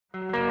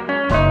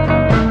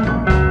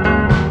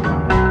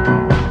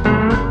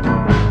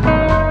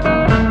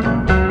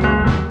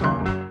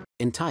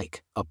In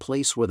Tyke, a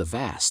place where the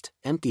vast,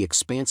 empty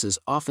expanses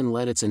often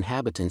led its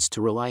inhabitants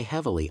to rely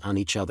heavily on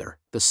each other,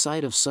 the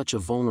sight of such a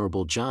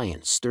vulnerable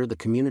giant stirred the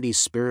community's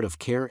spirit of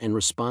care and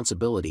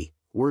responsibility.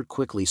 Word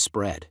quickly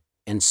spread,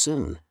 and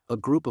soon, a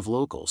group of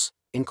locals,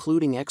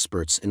 including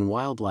experts in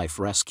wildlife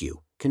rescue,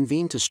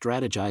 convened to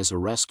strategize a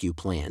rescue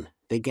plan.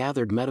 They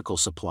gathered medical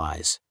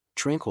supplies,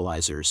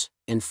 tranquilizers,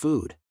 and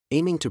food,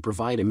 aiming to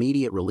provide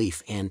immediate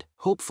relief and,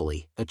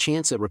 hopefully, a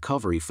chance at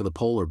recovery for the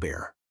polar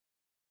bear.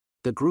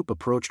 The group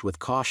approached with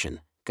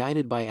caution,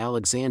 guided by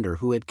Alexander,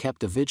 who had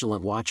kept a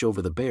vigilant watch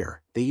over the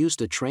bear. They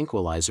used a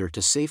tranquilizer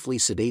to safely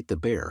sedate the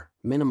bear,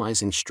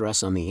 minimizing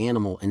stress on the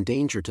animal and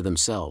danger to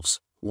themselves.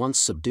 Once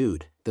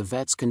subdued, the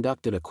vets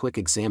conducted a quick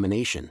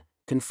examination,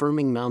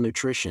 confirming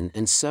malnutrition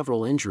and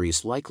several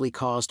injuries likely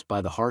caused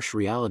by the harsh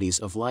realities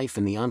of life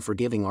in the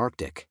unforgiving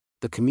Arctic.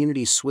 The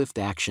community's swift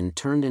action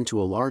turned into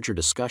a larger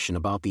discussion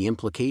about the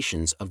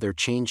implications of their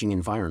changing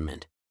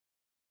environment.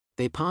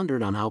 They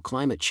pondered on how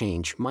climate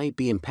change might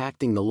be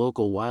impacting the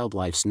local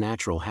wildlife's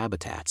natural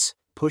habitats,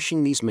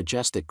 pushing these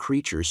majestic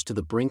creatures to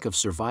the brink of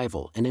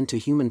survival and into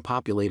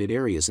human-populated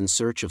areas in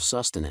search of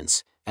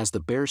sustenance. As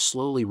the bear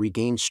slowly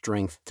regained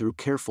strength through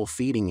careful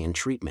feeding and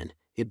treatment,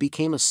 it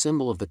became a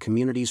symbol of the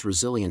community's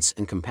resilience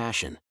and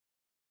compassion.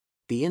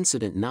 The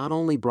incident not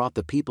only brought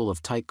the people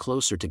of Tyke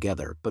closer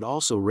together but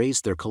also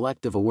raised their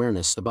collective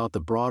awareness about the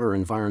broader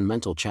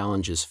environmental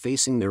challenges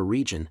facing their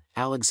region.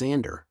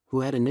 Alexander,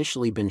 who had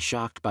initially been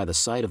shocked by the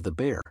sight of the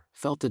bear,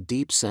 felt a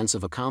deep sense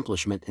of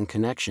accomplishment and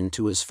connection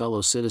to his fellow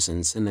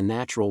citizens in the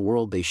natural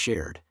world they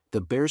shared. The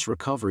bear's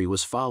recovery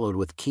was followed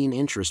with keen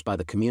interest by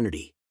the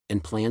community,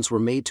 and plans were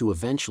made to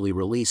eventually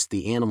release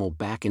the animal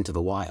back into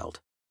the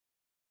wild.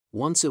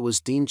 Once it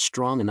was deemed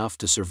strong enough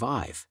to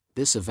survive,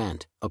 this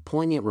event, a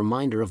poignant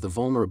reminder of the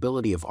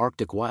vulnerability of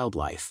Arctic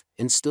wildlife,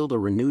 instilled a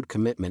renewed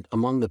commitment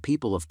among the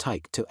people of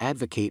Tyke to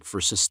advocate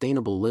for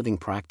sustainable living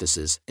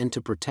practices and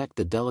to protect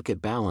the delicate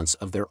balance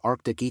of their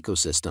Arctic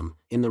ecosystem.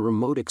 In the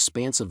remote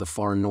expanse of the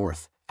far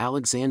north,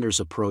 Alexander's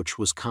approach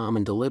was calm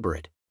and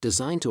deliberate,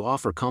 designed to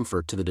offer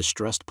comfort to the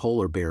distressed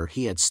polar bear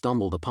he had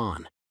stumbled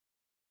upon.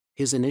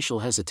 His initial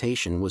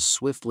hesitation was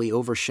swiftly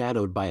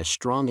overshadowed by a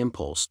strong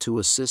impulse to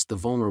assist the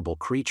vulnerable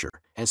creature.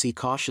 As he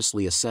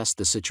cautiously assessed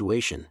the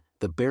situation,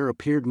 the bear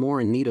appeared more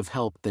in need of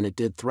help than it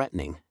did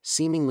threatening.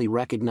 Seemingly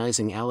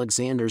recognizing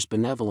Alexander's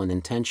benevolent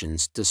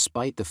intentions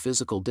despite the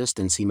physical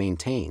distance he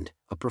maintained,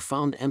 a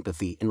profound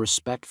empathy and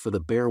respect for the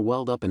bear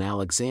welled up in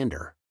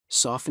Alexander,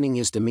 softening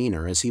his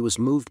demeanor as he was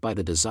moved by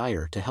the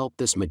desire to help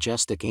this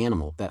majestic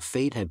animal that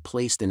fate had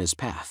placed in his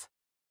path.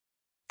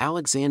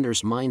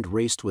 Alexander's mind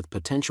raced with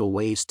potential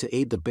ways to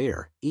aid the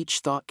bear, each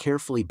thought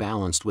carefully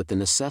balanced with the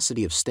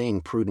necessity of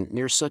staying prudent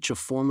near such a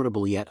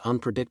formidable yet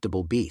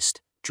unpredictable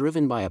beast.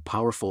 Driven by a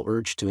powerful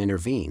urge to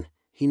intervene,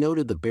 he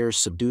noted the bear's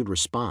subdued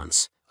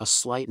response. A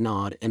slight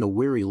nod and a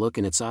weary look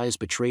in its eyes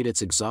betrayed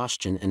its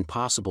exhaustion and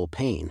possible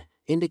pain,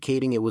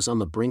 indicating it was on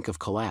the brink of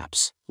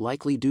collapse,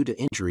 likely due to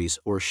injuries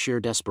or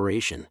sheer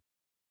desperation.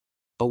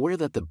 Aware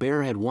that the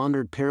bear had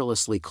wandered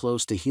perilously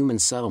close to human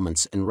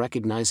settlements and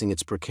recognizing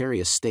its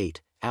precarious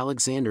state,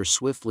 Alexander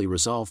swiftly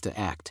resolved to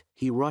act.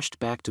 He rushed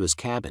back to his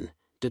cabin,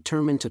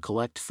 determined to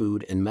collect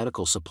food and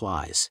medical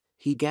supplies.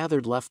 He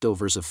gathered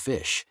leftovers of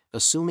fish,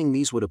 assuming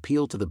these would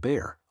appeal to the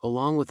bear,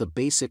 along with a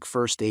basic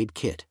first aid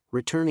kit.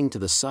 Returning to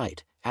the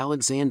site,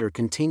 Alexander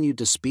continued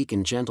to speak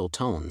in gentle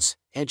tones,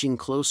 edging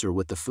closer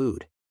with the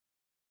food.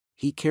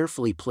 He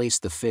carefully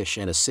placed the fish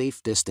at a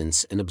safe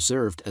distance and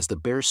observed as the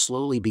bear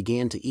slowly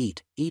began to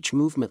eat. Each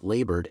movement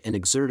labored and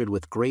exerted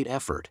with great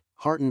effort.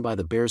 Heartened by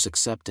the bear's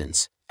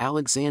acceptance,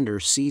 Alexander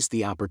seized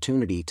the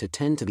opportunity to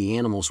tend to the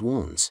animal's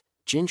wounds,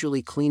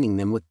 gingerly cleaning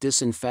them with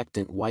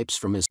disinfectant wipes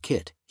from his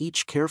kit.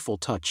 Each careful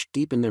touch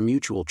deepened their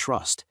mutual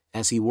trust.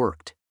 As he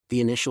worked,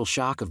 the initial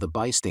shock of the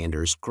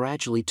bystanders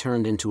gradually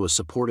turned into a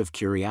supportive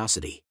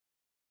curiosity.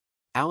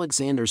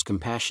 Alexander's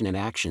compassionate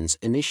actions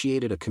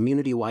initiated a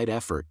community-wide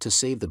effort to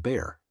save the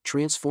bear,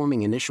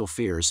 transforming initial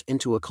fears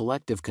into a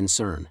collective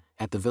concern.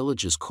 At the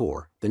village's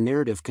core, the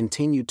narrative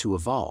continued to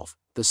evolve.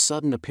 The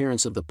sudden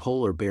appearance of the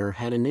polar bear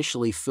had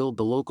initially filled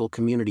the local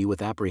community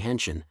with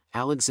apprehension.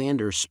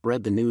 Alexander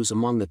spread the news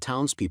among the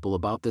townspeople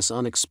about this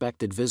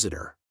unexpected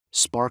visitor,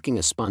 sparking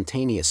a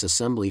spontaneous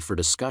assembly for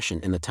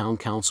discussion in the town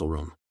council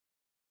room.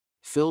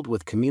 Filled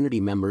with community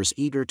members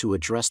eager to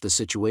address the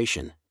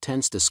situation,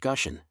 tense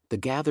discussion, the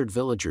gathered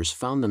villagers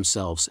found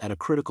themselves at a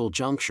critical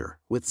juncture.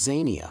 With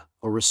Xenia,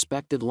 a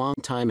respected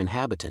long-time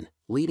inhabitant,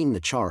 leading the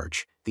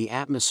charge, the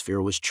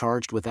atmosphere was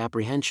charged with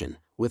apprehension.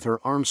 With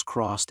her arms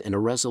crossed and a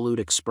resolute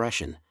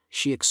expression,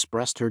 she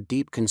expressed her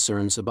deep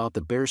concerns about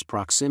the bear's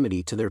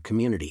proximity to their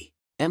community,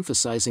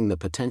 emphasizing the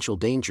potential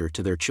danger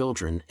to their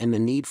children and the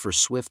need for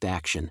swift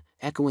action.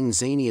 Echoing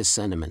Xenia's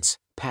sentiments,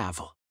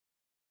 Pavel,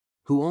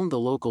 who owned the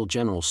local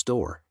general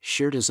store,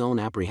 shared his own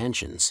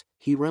apprehensions.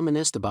 He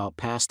reminisced about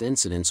past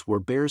incidents where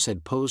bears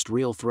had posed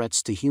real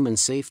threats to human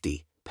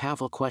safety.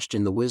 Pavel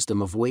questioned the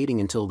wisdom of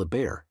waiting until the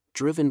bear,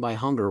 driven by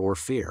hunger or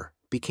fear,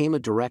 became a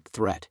direct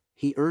threat.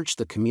 He urged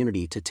the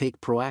community to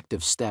take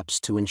proactive steps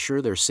to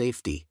ensure their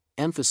safety.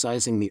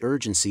 emphasizing the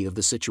urgency of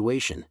the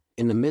situation.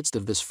 In the midst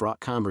of this fraught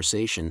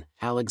conversation,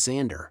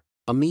 Alexander,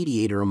 a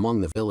mediator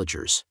among the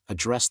villagers,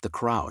 addressed the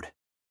crowd.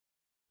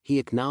 He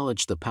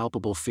acknowledged the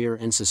palpable fear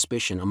and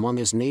suspicion among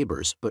his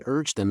neighbors but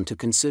urged them to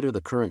consider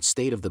the current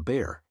state of the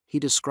bear. He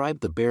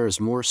described the bear as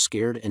more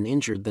scared and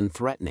injured than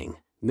threatening,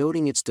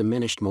 noting its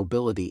diminished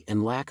mobility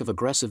and lack of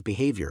aggressive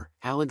behavior.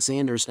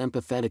 Alexander's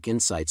empathetic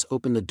insights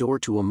opened the door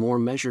to a more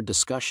measured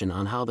discussion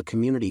on how the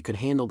community could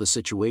handle the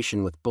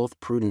situation with both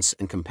prudence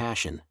and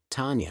compassion.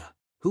 Tanya,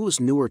 who was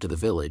newer to the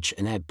village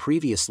and had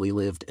previously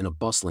lived in a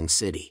bustling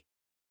city,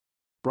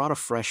 brought a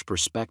fresh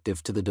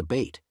perspective to the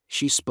debate.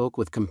 She spoke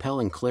with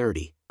compelling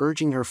clarity,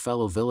 urging her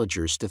fellow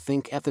villagers to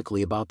think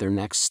ethically about their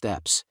next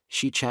steps.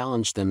 She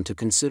challenged them to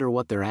consider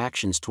what their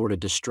actions toward a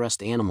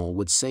distressed animal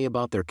would say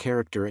about their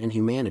character and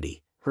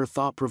humanity. Her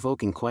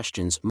thought-provoking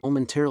questions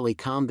momentarily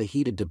calmed the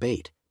heated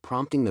debate,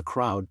 prompting the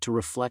crowd to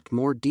reflect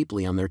more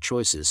deeply on their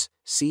choices.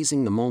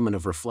 Seizing the moment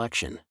of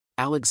reflection,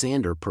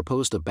 Alexander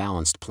proposed a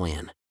balanced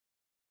plan.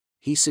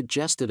 He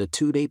suggested a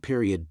 2-day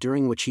period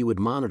during which he would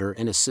monitor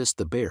and assist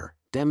the bear,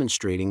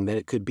 demonstrating that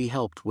it could be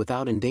helped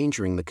without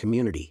endangering the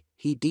community.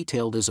 He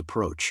detailed his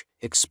approach,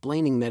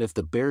 explaining that if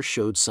the bear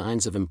showed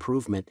signs of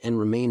improvement and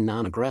remained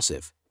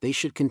non-aggressive, they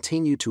should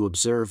continue to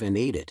observe and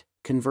aid it.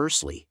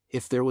 Conversely,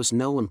 if there was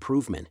no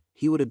improvement,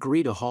 he would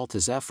agree to halt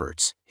his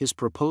efforts. His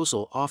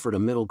proposal offered a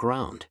middle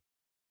ground,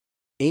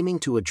 aiming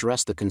to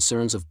address the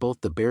concerns of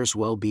both the bear's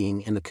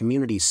well-being and the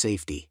community's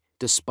safety.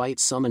 Despite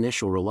some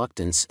initial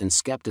reluctance and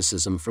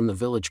skepticism from the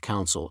village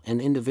council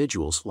and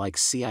individuals like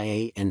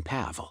CIA and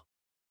Pavel,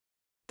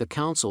 the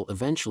council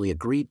eventually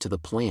agreed to the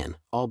plan,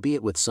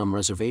 albeit with some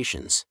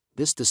reservations.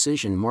 This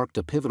decision marked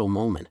a pivotal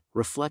moment,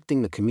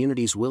 reflecting the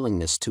community's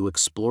willingness to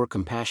explore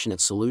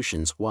compassionate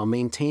solutions while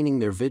maintaining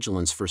their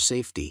vigilance for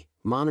safety.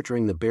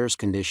 Monitoring the bear's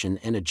condition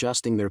and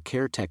adjusting their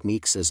care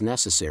techniques as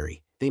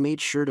necessary, they made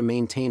sure to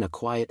maintain a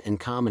quiet and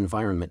calm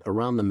environment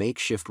around the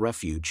makeshift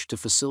refuge to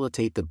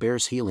facilitate the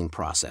bear's healing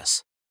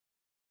process.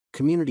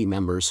 Community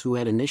members who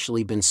had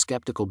initially been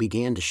skeptical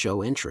began to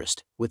show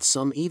interest, with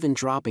some even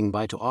dropping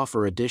by to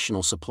offer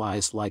additional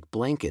supplies like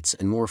blankets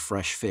and more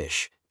fresh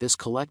fish. This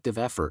collective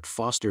effort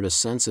fostered a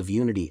sense of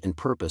unity and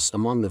purpose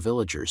among the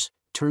villagers,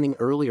 turning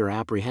earlier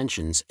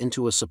apprehensions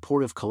into a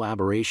supportive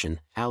collaboration.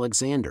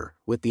 Alexander,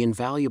 with the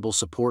invaluable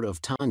support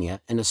of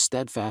Tanya and a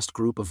steadfast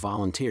group of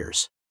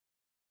volunteers,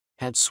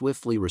 had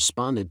swiftly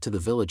responded to the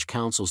village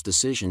council's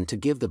decision to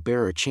give the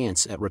bear a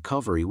chance at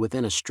recovery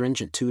within a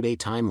stringent 2-day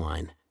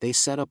timeline. They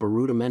set up a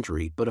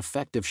rudimentary but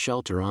effective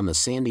shelter on the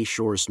sandy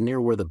shores near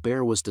where the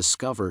bear was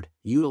discovered,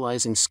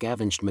 utilizing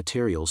scavenged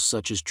materials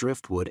such as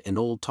driftwood and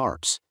old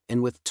tarps,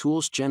 and with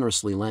tools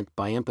generously lent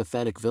by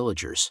empathetic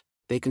villagers,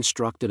 they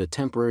constructed a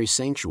temporary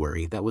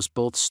sanctuary that was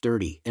both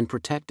sturdy and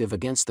protective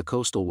against the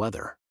coastal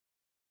weather.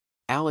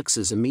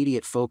 Alex's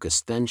immediate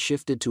focus then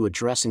shifted to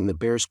addressing the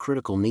bear's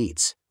critical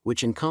needs,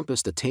 which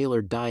encompassed a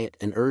tailored diet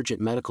and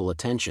urgent medical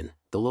attention.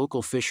 The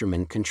local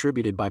fishermen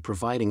contributed by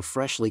providing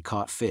freshly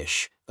caught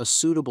fish, a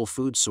suitable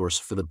food source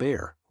for the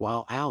bear,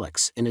 while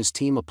Alex and his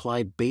team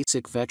applied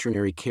basic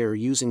veterinary care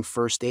using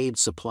first aid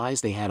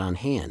supplies they had on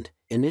hand.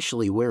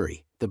 Initially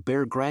wary, the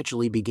bear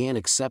gradually began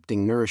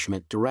accepting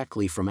nourishment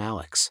directly from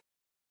Alex,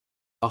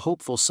 a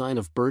hopeful sign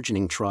of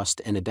burgeoning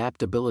trust and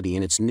adaptability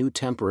in its new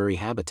temporary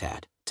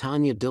habitat.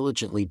 Tanya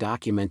diligently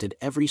documented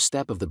every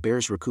step of the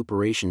bear's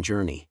recuperation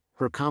journey.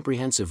 Her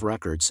comprehensive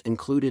records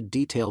included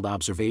detailed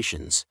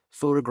observations,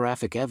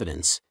 photographic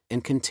evidence,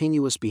 and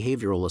continuous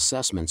behavioral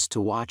assessments to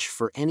watch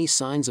for any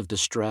signs of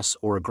distress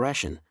or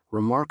aggression.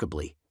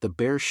 Remarkably, the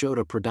bear showed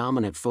a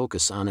predominant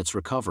focus on its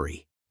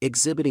recovery,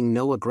 exhibiting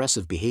no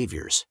aggressive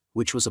behaviors,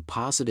 which was a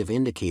positive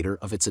indicator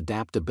of its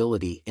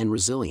adaptability and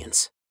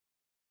resilience.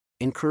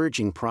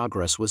 Encouraging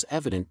progress was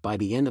evident by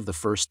the end of the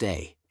first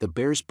day. The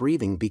bear's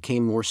breathing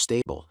became more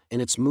stable,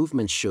 and its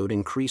movements showed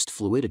increased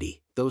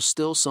fluidity, though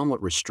still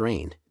somewhat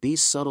restrained.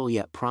 These subtle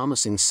yet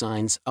promising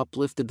signs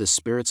uplifted the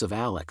spirits of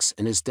Alex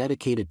and his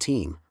dedicated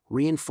team,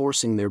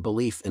 reinforcing their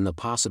belief in the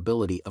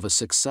possibility of a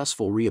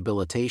successful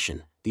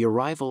rehabilitation. The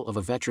arrival of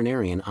a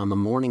veterinarian on the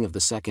morning of the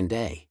second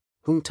day,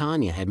 whom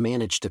Tanya had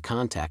managed to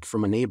contact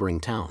from a neighboring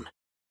town,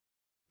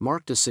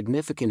 marked a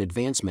significant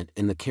advancement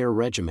in the care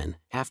regimen.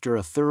 After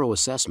a thorough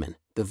assessment,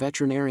 the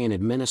veterinarian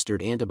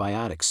administered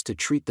antibiotics to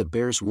treat the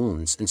bear's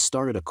wounds and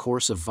started a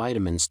course of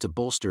vitamins to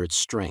bolster its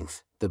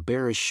strength. "The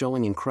bear is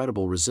showing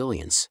incredible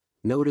resilience,"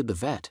 noted the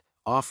vet,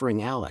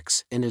 offering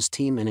Alex and his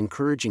team an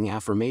encouraging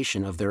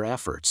affirmation of their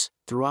efforts.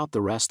 Throughout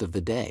the rest of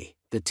the day,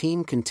 the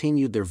team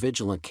continued their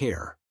vigilant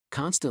care,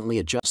 constantly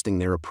adjusting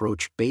their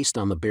approach based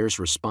on the bear's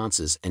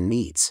responses and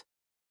needs.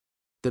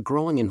 The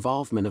growing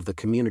involvement of the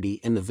community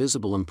and the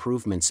visible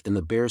improvements in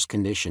the bear's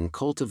condition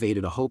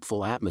cultivated a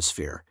hopeful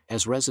atmosphere,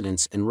 as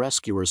residents and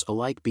rescuers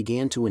alike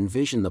began to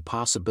envision the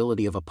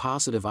possibility of a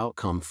positive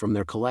outcome from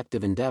their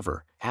collective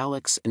endeavor.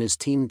 Alex and his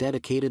team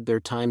dedicated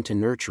their time to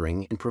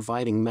nurturing and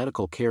providing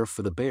medical care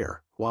for the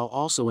bear, while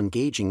also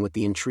engaging with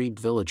the intrigued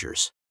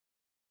villagers.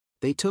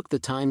 They took the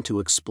time to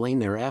explain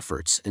their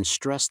efforts and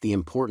stressed the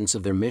importance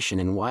of their mission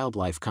in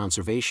wildlife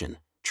conservation,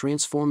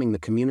 transforming the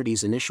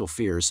community's initial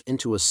fears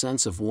into a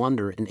sense of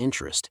wonder and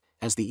interest.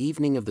 As the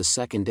evening of the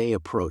second day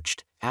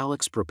approached,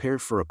 Alex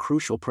prepared for a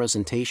crucial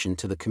presentation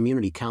to the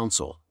community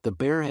council. The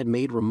bear had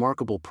made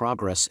remarkable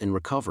progress in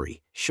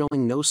recovery,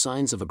 showing no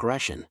signs of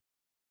aggression.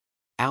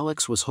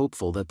 Alex was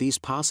hopeful that these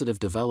positive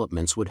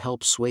developments would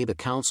help sway the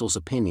council's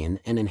opinion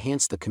and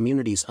enhance the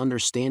community's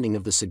understanding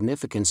of the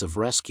significance of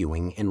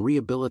rescuing and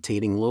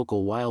rehabilitating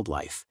local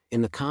wildlife.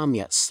 In the calm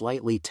yet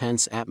slightly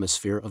tense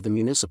atmosphere of the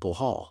municipal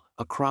hall,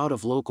 a crowd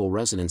of local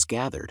residents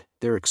gathered,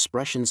 their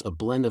expressions a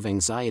blend of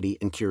anxiety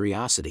and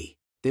curiosity.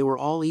 They were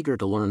all eager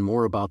to learn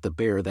more about the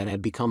bear that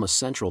had become a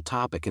central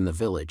topic in the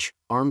village,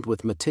 armed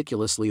with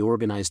meticulously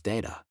organized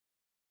data,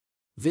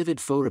 vivid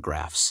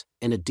photographs,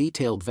 and a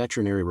detailed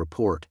veterinary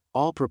report,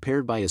 all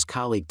prepared by his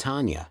colleague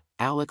Tanya.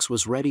 Alex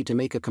was ready to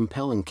make a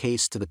compelling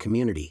case to the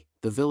community.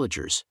 The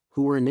villagers,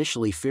 who were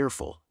initially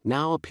fearful,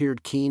 now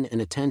appeared keen and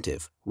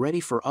attentive,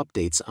 ready for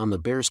updates on the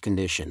bear's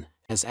condition.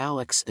 As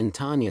Alex and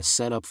Tanya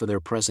set up for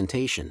their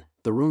presentation,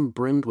 the room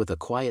brimmed with a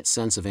quiet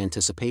sense of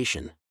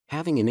anticipation,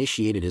 having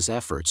initiated his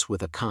efforts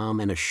with a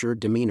calm and assured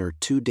demeanor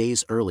 2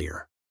 days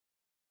earlier.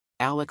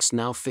 Alex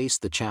now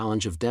faced the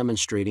challenge of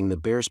demonstrating the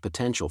bear's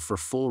potential for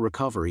full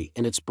recovery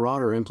and its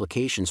broader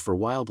implications for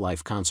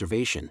wildlife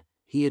conservation.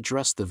 He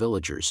addressed the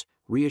villagers,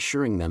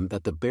 reassuring them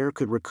that the bear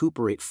could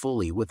recuperate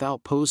fully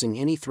without posing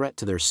any threat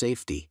to their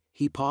safety.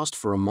 He paused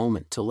for a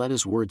moment to let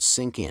his words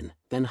sink in,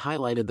 then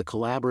highlighted the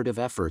collaborative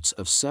efforts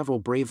of several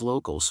brave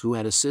locals who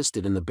had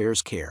assisted in the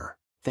bear's care.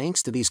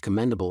 Thanks to these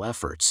commendable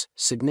efforts,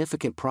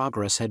 significant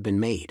progress had been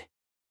made,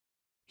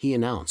 he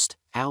announced.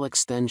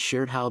 Alex then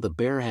shared how the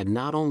bear had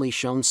not only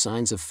shown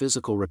signs of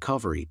physical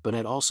recovery but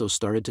had also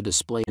started to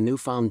display a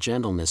newfound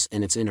gentleness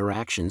in its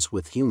interactions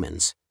with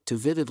humans. To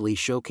vividly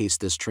showcase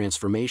this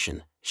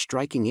transformation,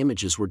 striking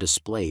images were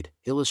displayed,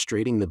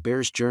 illustrating the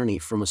bear's journey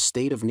from a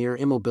state of near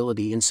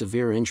immobility and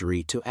severe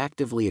injury to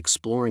actively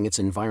exploring its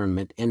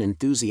environment and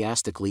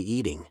enthusiastically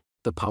eating.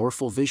 The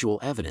powerful visual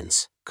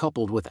evidence,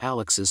 coupled with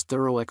Alex's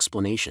thorough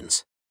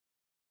explanations,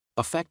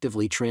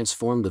 effectively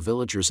transformed the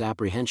villagers'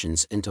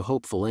 apprehensions into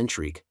hopeful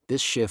intrigue.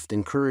 This shift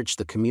encouraged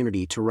the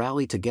community to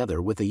rally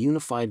together with a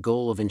unified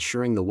goal of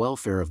ensuring the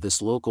welfare of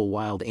this local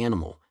wild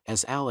animal.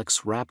 As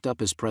Alex wrapped up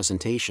his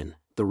presentation,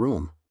 the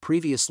room,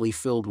 previously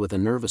filled with a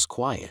nervous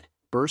quiet,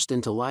 burst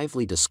into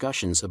lively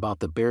discussions about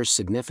the bear's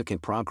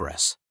significant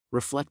progress,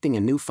 reflecting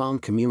a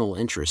newfound communal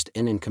interest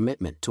and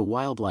commitment to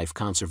wildlife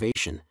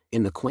conservation.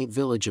 In the quaint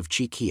village of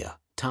Cheetah,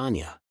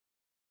 Tanya,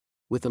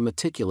 with a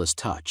meticulous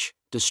touch,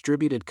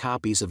 distributed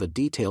copies of a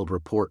detailed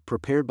report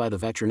prepared by the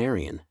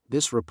veterinarian.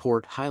 This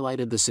report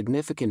highlighted the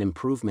significant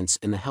improvements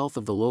in the health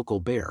of the local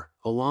bear,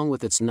 along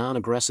with its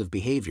non-aggressive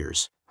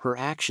behaviors. Her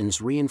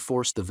actions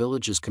reinforced the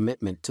village's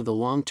commitment to the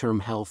long-term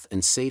health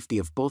and safety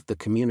of both the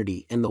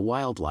community and the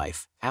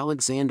wildlife.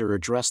 Alexander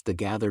addressed the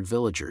gathered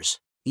villagers,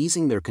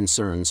 easing their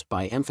concerns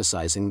by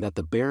emphasizing that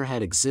the bear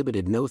had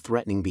exhibited no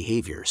threatening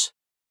behaviors.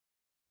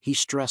 He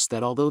stressed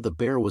that although the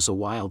bear was a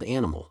wild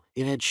animal,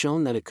 it had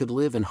shown that it could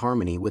live in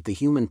harmony with the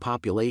human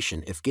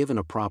population if given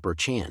a proper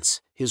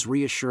chance. His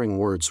reassuring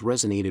words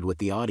resonated with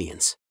the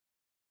audience,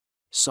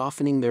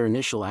 softening their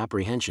initial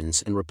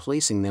apprehensions and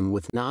replacing them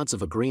with nods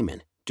of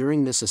agreement.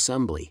 During this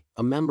assembly,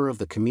 a member of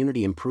the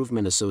Community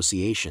Improvement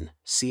Association,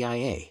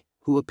 CIA,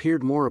 who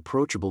appeared more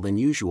approachable than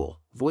usual,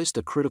 voiced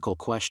a critical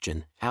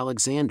question.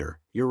 Alexander,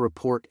 your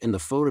report and the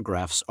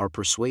photographs are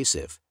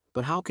persuasive,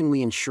 but how can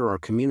we ensure our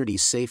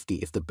community's safety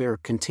if the bear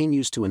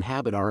continues to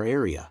inhabit our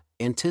area?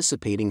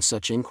 Anticipating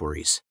such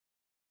inquiries,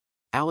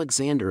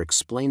 Alexander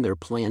explained their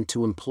plan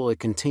to employ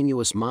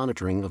continuous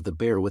monitoring of the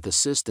bear with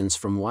assistance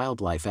from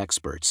wildlife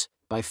experts.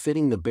 By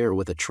fitting the bear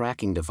with a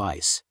tracking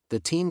device, the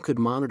team could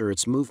monitor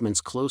its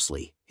movements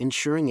closely,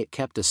 ensuring it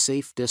kept a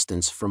safe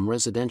distance from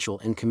residential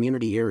and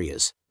community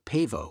areas.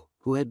 Pavo,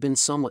 who had been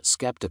somewhat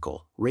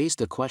skeptical,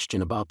 raised a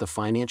question about the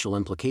financial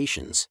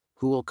implications.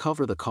 Who will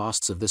cover the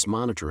costs of this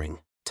monitoring?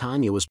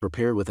 Tanya was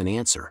prepared with an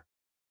answer,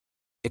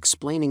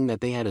 explaining that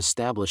they had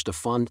established a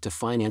fund to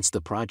finance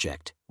the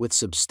project, with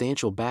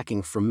substantial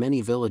backing from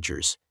many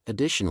villagers.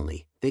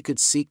 Additionally, they could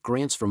seek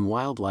grants from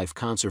wildlife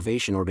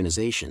conservation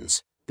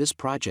organizations. This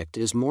project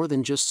is more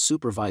than just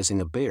supervising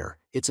a bear,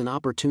 it's an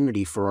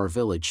opportunity for our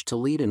village to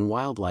lead in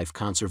wildlife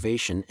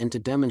conservation and to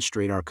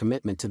demonstrate our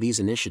commitment to these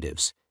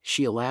initiatives,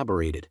 she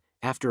elaborated.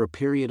 After a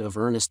period of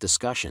earnest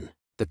discussion,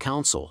 the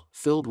council,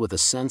 filled with a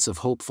sense of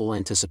hopeful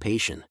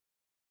anticipation,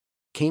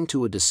 came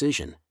to a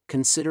decision.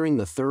 Considering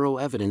the thorough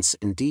evidence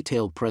and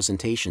detailed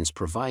presentations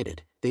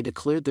provided, they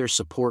declared their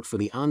support for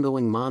the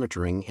ongoing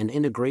monitoring and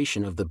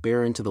integration of the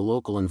bear into the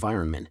local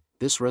environment.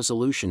 This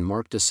resolution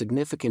marked a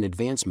significant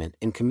advancement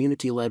in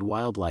community-led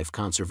wildlife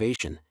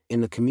conservation.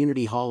 In the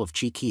community hall of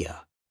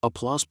Cheetah,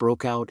 applause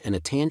broke out and a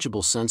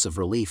tangible sense of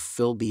relief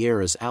filled the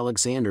air as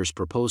Alexander's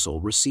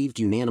proposal received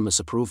unanimous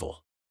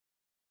approval.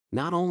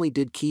 Not only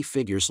did key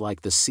figures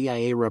like the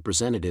CIA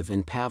representative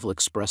and Pavel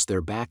express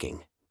their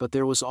backing, but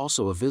there was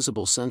also a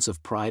visible sense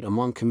of pride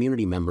among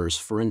community members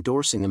for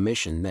endorsing a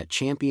mission that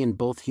championed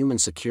both human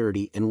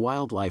security and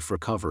wildlife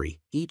recovery.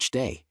 Each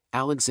day,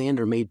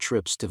 Alexander made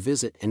trips to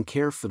visit and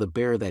care for the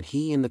bear that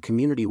he and the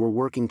community were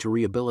working to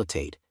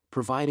rehabilitate,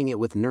 providing it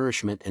with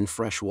nourishment and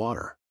fresh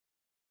water.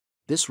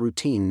 This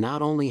routine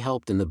not only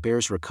helped in the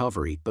bear's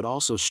recovery but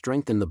also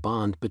strengthened the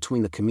bond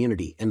between the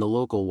community and the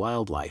local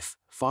wildlife,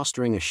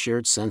 fostering a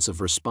shared sense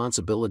of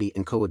responsibility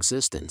and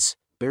coexistence.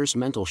 Bear's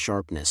mental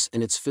sharpness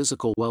and its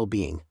physical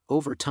well-being.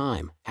 Over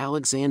time,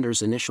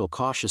 Alexander's initial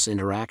cautious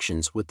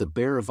interactions with the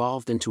bear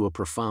evolved into a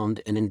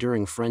profound and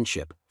enduring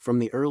friendship. From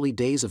the early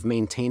days of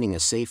maintaining a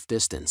safe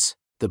distance,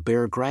 the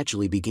bear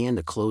gradually began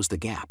to close the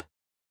gap,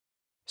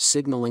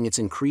 signaling its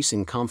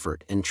increasing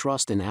comfort and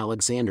trust in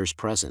Alexander's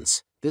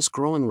presence. This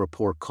growing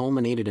rapport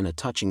culminated in a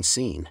touching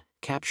scene,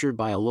 captured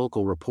by a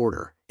local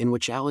reporter, in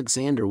which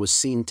Alexander was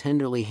seen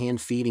tenderly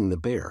hand-feeding the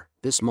bear.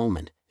 This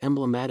moment,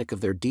 emblematic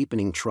of their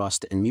deepening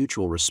trust and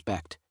mutual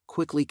respect,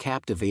 quickly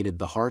captivated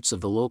the hearts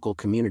of the local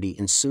community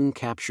and soon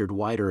captured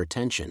wider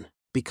attention,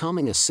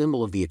 becoming a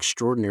symbol of the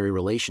extraordinary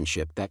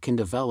relationship that can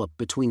develop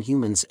between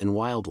humans and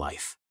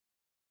wildlife.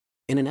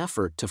 In an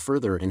effort to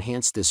further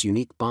enhance this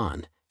unique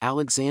bond,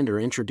 Alexander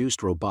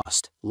introduced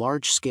robust,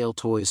 large-scale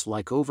toys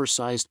like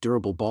oversized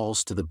durable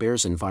balls to the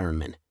bear's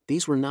environment.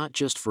 These were not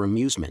just for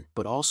amusement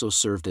but also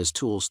served as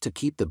tools to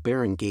keep the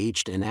bear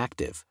engaged and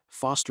active,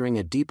 fostering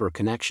a deeper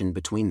connection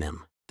between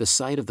them. The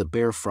sight of the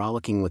bear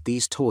frolicking with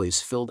these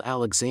toys filled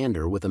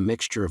Alexander with a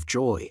mixture of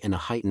joy and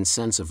a heightened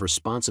sense of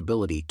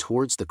responsibility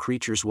towards the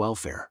creature's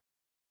welfare.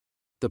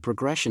 The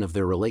progression of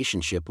their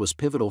relationship was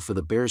pivotal for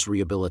the bear's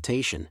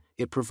rehabilitation.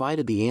 It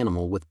provided the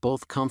animal with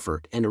both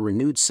comfort and a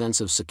renewed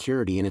sense of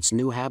security in its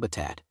new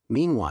habitat.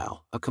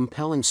 Meanwhile, a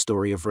compelling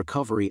story of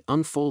recovery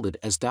unfolded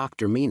as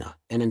Dr. Mina,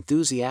 an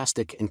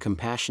enthusiastic and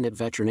compassionate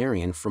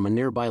veterinarian from a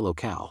nearby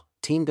locale,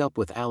 teamed up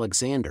with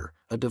Alexander,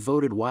 a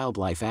devoted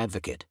wildlife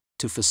advocate,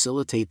 to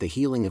facilitate the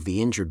healing of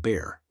the injured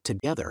bear.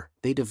 Together,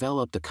 they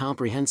developed a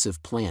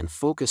comprehensive plan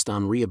focused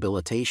on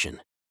rehabilitation,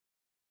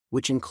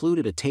 which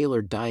included a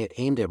tailored diet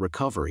aimed at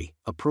recovery,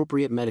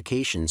 appropriate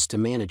medications to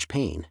manage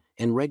pain,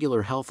 and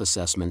regular health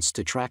assessments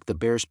to track the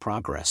bear's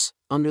progress.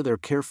 Under their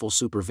careful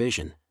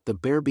supervision, the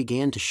bear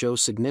began to show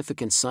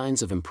significant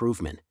signs of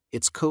improvement.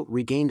 Its coat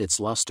regained its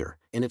luster,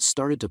 and it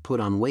started to put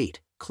on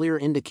weight, clear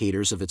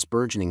indicators of its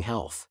burgeoning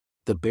health.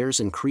 The bear's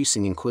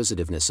increasing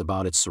inquisitiveness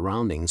about its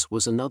surroundings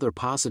was another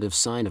positive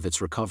sign of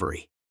its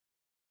recovery.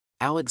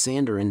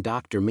 Alexander and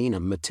Dr.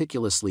 Mina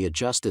meticulously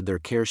adjusted their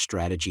care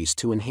strategies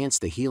to enhance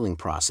the healing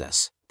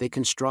process. They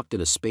constructed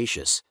a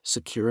spacious,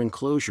 secure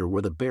enclosure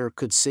where the bear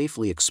could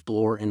safely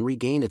explore and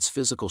regain its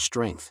physical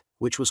strength,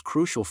 which was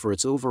crucial for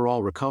its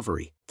overall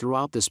recovery.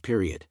 Throughout this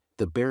period,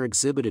 the bear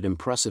exhibited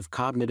impressive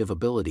cognitive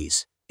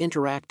abilities,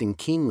 interacting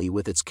keenly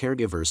with its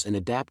caregivers and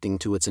adapting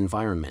to its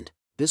environment.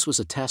 This was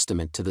a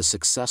testament to the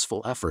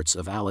successful efforts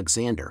of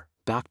Alexander,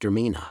 Dr.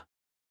 Mina,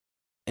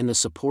 and the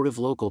supportive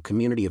local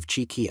community of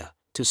Cheetah.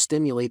 To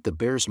stimulate the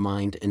bear's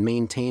mind and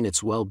maintain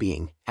its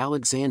well-being,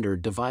 Alexander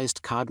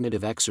devised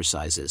cognitive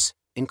exercises,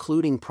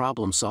 including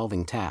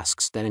problem-solving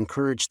tasks that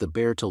encouraged the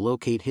bear to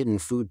locate hidden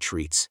food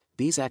treats.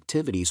 These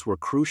activities were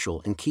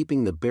crucial in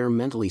keeping the bear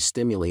mentally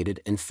stimulated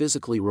and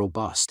physically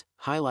robust,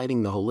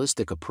 highlighting the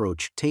holistic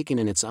approach taken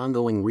in its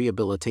ongoing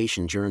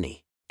rehabilitation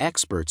journey.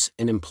 Experts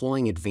in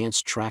employing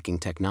advanced tracking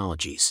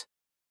technologies.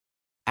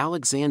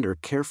 Alexander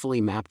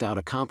carefully mapped out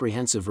a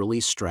comprehensive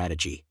release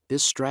strategy.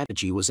 This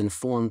strategy was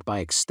informed by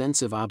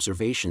extensive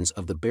observations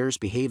of the bear's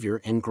behavior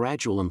and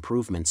gradual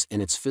improvements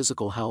in its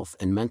physical health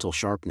and mental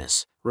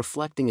sharpness,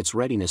 reflecting its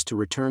readiness to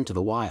return to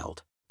the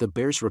wild. The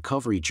bear's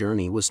recovery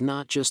journey was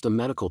not just a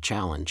medical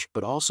challenge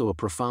but also a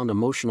profound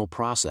emotional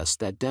process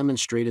that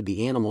demonstrated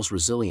the animal's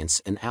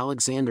resilience and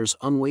Alexander's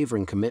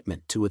unwavering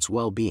commitment to its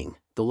well-being.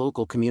 The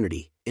local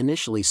community,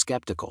 initially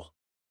skeptical,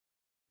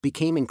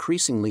 became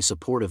increasingly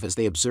supportive as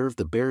they observed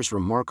the bear's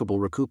remarkable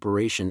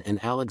recuperation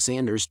and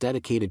Alexander's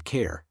dedicated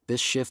care. This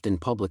shift in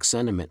public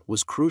sentiment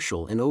was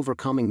crucial in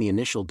overcoming the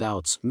initial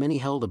doubts many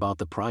held about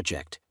the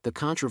project. The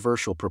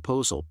controversial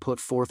proposal put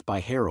forth by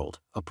Harold,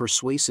 a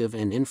persuasive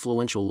and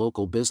influential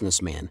local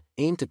businessman,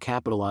 aimed to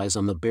capitalize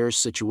on the bear's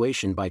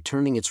situation by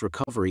turning its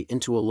recovery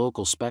into a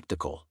local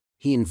spectacle.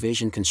 He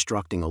envisioned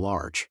constructing a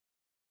large,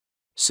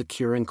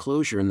 secure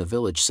enclosure in the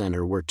village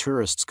center where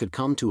tourists could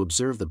come to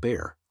observe the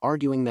bear,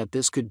 arguing that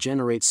this could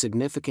generate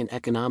significant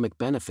economic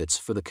benefits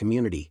for the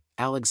community.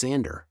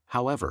 Alexander,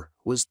 however,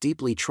 was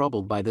deeply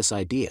troubled by this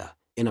idea.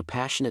 In a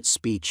passionate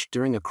speech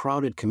during a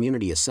crowded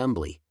community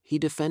assembly, he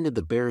defended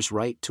the bear's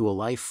right to a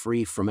life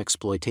free from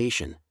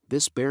exploitation.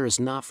 This bear is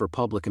not for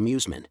public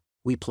amusement.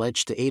 We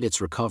pledge to aid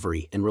its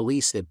recovery and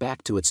release it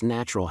back to its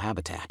natural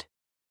habitat,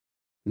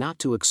 not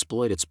to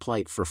exploit its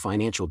plight for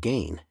financial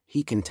gain,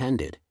 he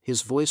contended,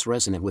 his voice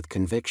resonant with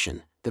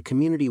conviction. The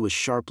community was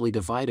sharply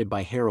divided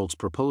by Harold's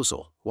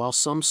proposal. While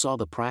some saw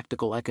the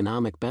practical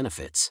economic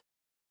benefits,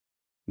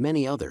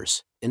 many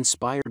others,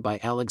 inspired by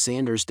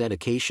Alexander's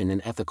dedication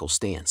and ethical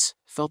stance,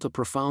 felt a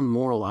profound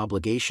moral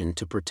obligation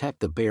to protect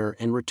the bear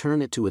and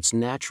return it to its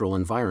natural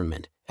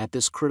environment. At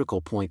this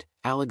critical point,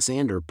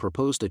 Alexander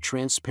proposed a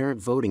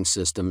transparent voting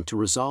system to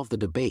resolve the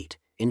debate,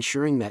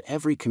 ensuring that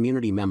every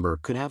community member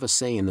could have a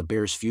say in the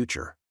bear's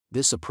future.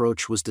 This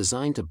approach was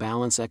designed to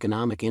balance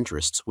economic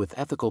interests with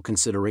ethical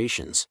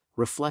considerations,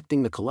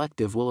 reflecting the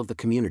collective will of the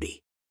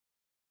community.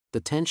 The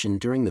tension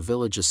during the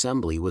village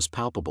assembly was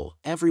palpable,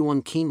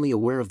 everyone keenly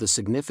aware of the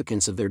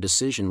significance of their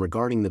decision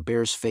regarding the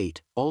bear's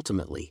fate.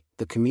 Ultimately,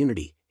 the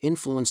community,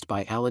 influenced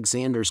by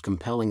Alexander's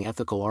compelling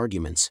ethical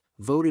arguments,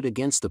 voted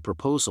against the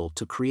proposal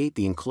to create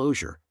the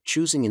enclosure,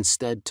 choosing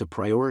instead to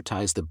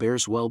prioritize the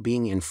bear's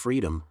well-being and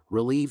freedom,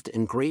 relieved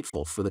and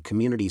grateful for the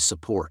community's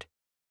support.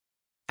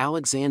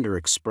 Alexander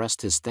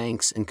expressed his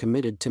thanks and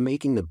committed to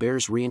making the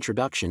bear's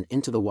reintroduction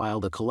into the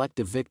wild a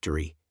collective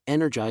victory.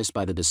 Energized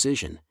by the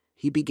decision,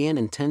 he began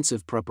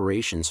intensive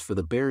preparations for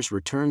the bear's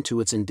return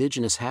to its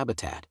indigenous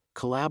habitat,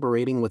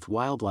 collaborating with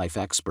wildlife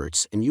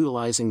experts and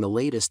utilizing the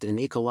latest in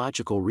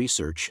ecological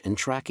research and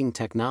tracking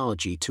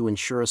technology to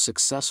ensure a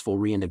successful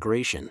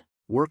reintegration.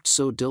 Worked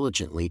so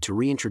diligently to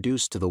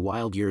reintroduce to the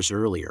wild years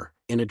earlier,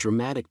 in a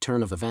dramatic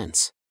turn of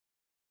events.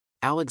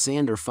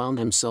 Alexander found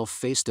himself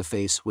face to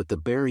face with the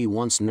bear he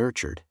once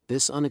nurtured.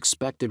 This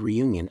unexpected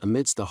reunion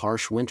amidst the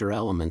harsh winter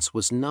elements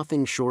was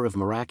nothing short of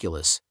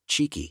miraculous.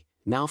 Cheetah,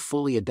 now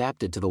fully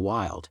adapted to the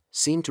wild,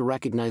 seemed to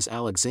recognize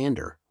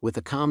Alexander. With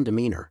a calm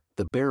demeanor,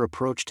 the bear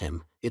approached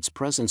him, its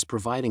presence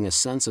providing a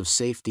sense of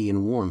safety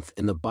and warmth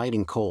in the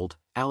biting cold.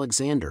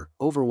 Alexander,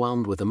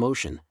 overwhelmed with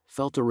emotion,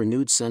 felt a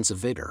renewed sense of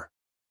vigor.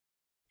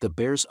 The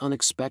bear's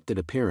unexpected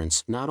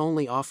appearance not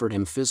only offered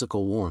him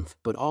physical warmth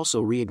but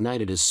also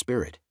reignited his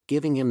spirit,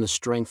 giving him the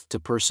strength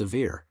to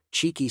persevere.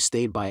 Cheetah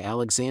stayed by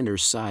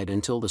Alexander's side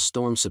until the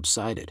storm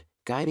subsided,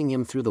 guiding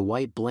him through the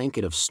white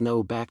blanket of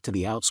snow back to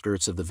the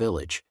outskirts of the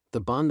village.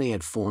 The bond they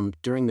had formed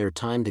during their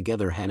time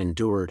together had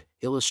endured,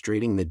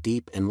 illustrating the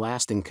deep and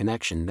lasting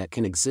connection that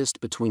can exist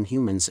between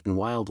humans and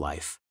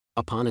wildlife.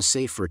 Upon a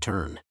safe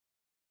return,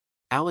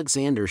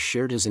 Alexander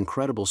shared his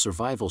incredible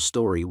survival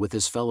story with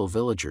his fellow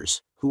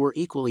villagers, who were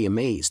equally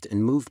amazed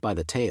and moved by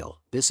the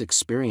tale. This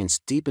experience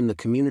deepened the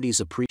community's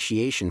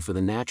appreciation for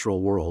the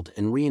natural world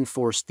and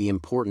reinforced the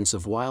importance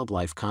of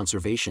wildlife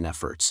conservation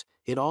efforts.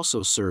 It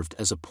also served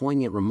as a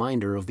poignant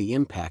reminder of the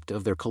impact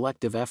of their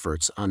collective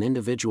efforts on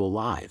individual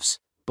lives,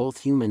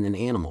 both human and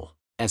animal,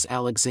 as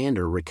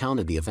Alexander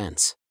recounted the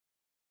events.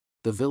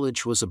 The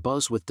village was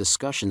abuzz with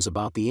discussions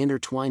about the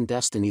intertwined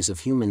destinies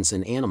of humans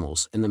and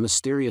animals and the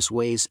mysterious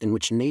ways in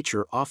which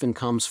nature often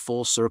comes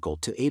full circle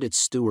to aid its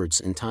stewards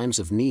in times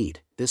of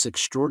need. This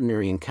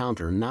extraordinary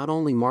encounter not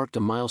only marked a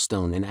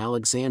milestone in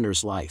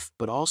Alexander's life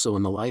but also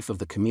in the life of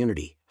the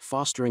community,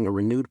 fostering a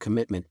renewed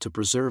commitment to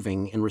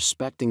preserving and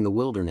respecting the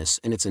wilderness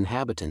and its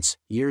inhabitants.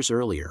 Years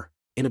earlier,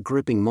 in a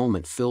gripping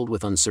moment filled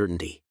with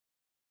uncertainty,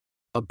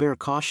 a bear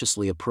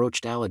cautiously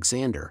approached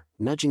Alexander,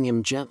 nudging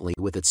him gently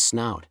with its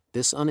snout.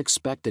 This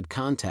unexpected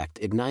contact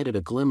ignited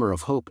a glimmer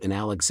of hope in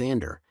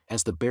Alexander,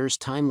 as the bear's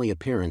timely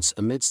appearance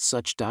amidst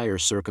such dire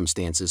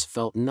circumstances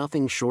felt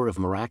nothing short of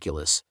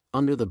miraculous.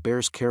 Under the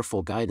bear's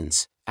careful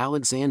guidance,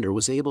 Alexander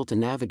was able to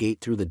navigate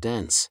through the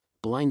dense,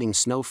 blinding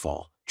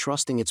snowfall,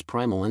 trusting its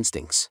primal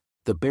instincts.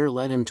 The bear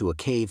led him to a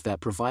cave that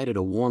provided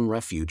a warm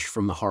refuge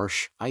from the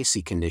harsh,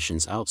 icy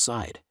conditions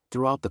outside.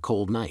 Throughout the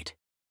cold night,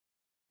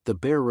 the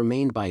bear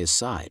remained by his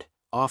side,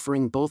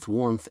 offering both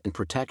warmth and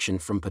protection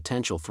from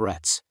potential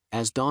threats.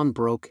 As dawn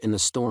broke and the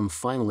storm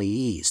finally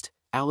eased,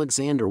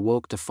 Alexander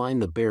woke to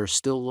find the bear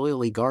still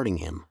loyally guarding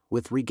him.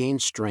 With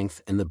regained strength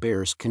and the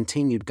bear's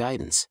continued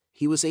guidance,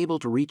 he was able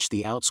to reach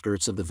the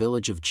outskirts of the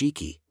village of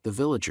Cheetah. The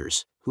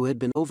villagers, who had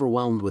been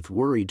overwhelmed with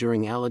worry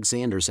during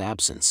Alexander's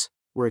absence,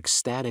 were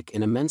ecstatic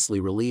and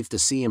immensely relieved to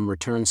see him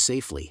return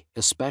safely,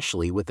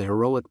 especially with the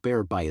heroic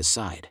bear by his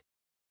side.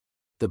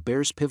 The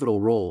bear's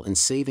pivotal role in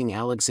saving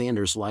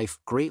Alexander's life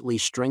greatly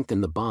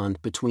strengthened the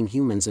bond between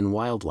humans and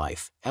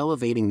wildlife,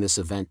 elevating this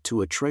event to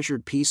a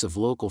treasured piece of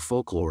local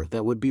folklore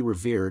that would be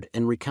revered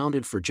and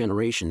recounted for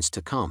generations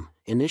to come.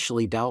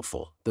 Initially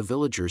doubtful, the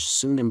villagers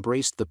soon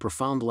embraced the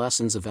profound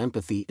lessons of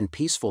empathy and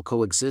peaceful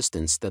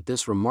coexistence that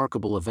this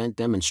remarkable event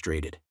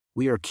demonstrated.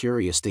 We are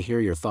curious to hear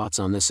your thoughts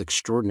on this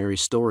extraordinary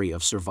story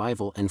of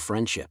survival and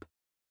friendship.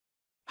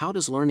 How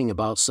does learning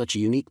about such a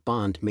unique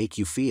bond make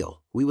you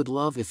feel? We would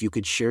love if you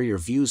could share your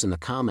views in the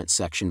comment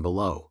section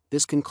below.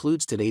 This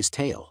concludes today's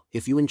tale.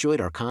 If you enjoyed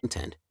our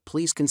content,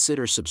 please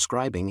consider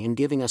subscribing and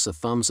giving us a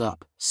thumbs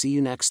up. See you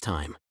next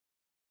time.